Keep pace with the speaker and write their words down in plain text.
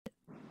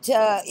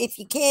if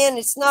you can.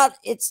 It's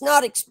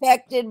not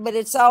expected, but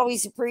it's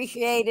always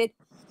appreciated.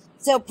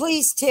 So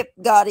please tip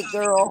Gotti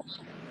girl.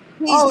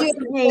 He's Oh, doing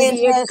a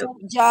Navy,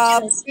 fantastic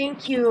job.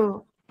 thank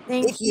you.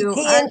 Thank If you you.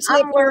 can tip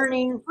I'm her,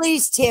 learning.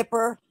 please tip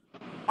her.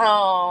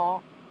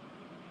 Oh.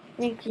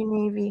 Thank you,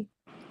 Navy.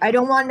 I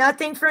don't want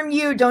nothing from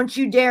you. Don't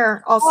you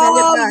dare. I'll send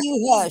it Oh, back.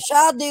 you hush.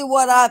 I'll do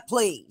what I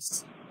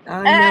please.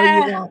 Oh, no,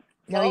 you won't.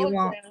 No, you Told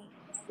won't.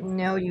 you.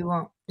 No, you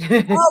won't.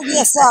 Oh,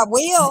 yes, I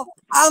will.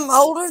 I'm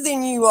older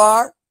than you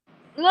are.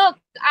 Look,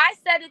 I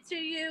said it to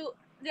you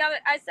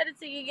I said it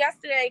to you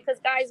yesterday because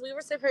guys, we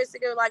were supposed to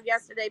go live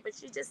yesterday, but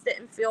she just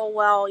didn't feel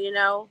well, you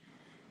know.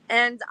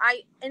 And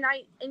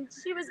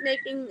she was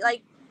making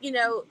like, you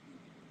know,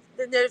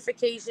 the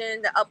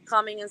notification, the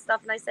upcoming and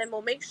stuff. And I said,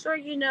 well, make sure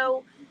you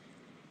know,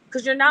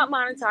 because you're not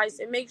monetized,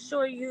 and make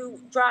sure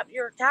you drop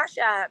your Cash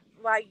App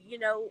while, you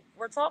know,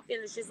 we're talking.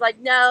 And she's like,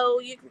 no,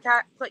 you can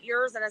put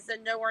yours. And I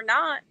said, no, we're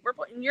not. We're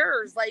putting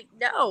yours. Like,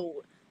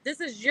 no, this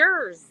is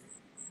yours.